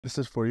This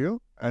is for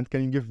you. And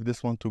can you give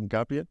this one to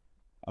Gabriel?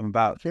 I'm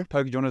about. Sure.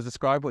 Poker, do you want to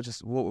describe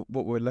what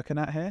we're looking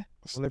at here?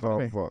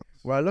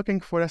 We're looking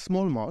for a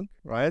small mug,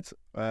 right?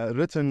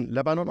 Written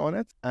Lebanon on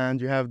it,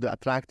 and you have the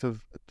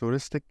attractive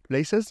touristic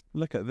places.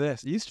 Look at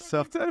this. You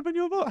struggling to open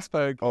your box,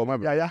 Poke. Oh, my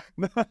bad.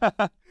 Yeah.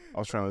 I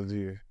was trying to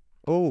do.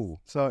 Oh,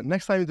 So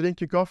next time you drink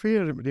your coffee,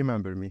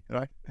 remember me,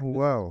 right?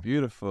 wow.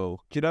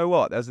 Beautiful. Do you know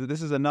what?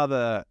 This is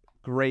another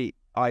great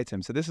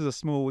item. So this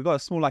is we've got a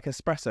small like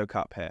espresso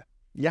cup here.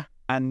 Yeah.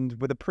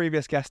 And with a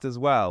previous guest as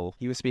well,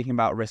 he was speaking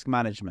about risk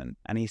management.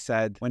 And he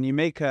said, when you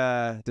make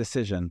a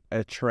decision,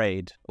 a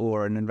trade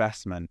or an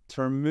investment,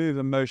 to remove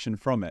emotion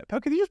from it.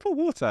 Poke, you just put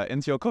water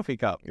into your coffee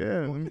cup.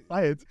 Yeah, let me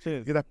try it.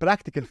 Cheers. Get a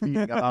practical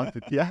feeling about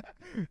it, yeah?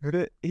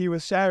 But he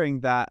was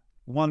sharing that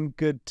one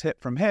good tip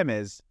from him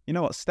is, you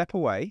know what, step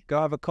away, go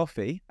have a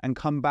coffee and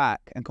come back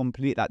and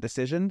complete that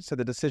decision. So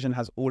the decision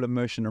has all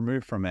emotion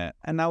removed from it.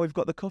 And now we've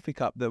got the coffee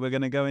cup that we're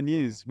going to go and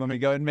use when we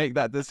go and make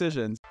that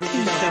decision.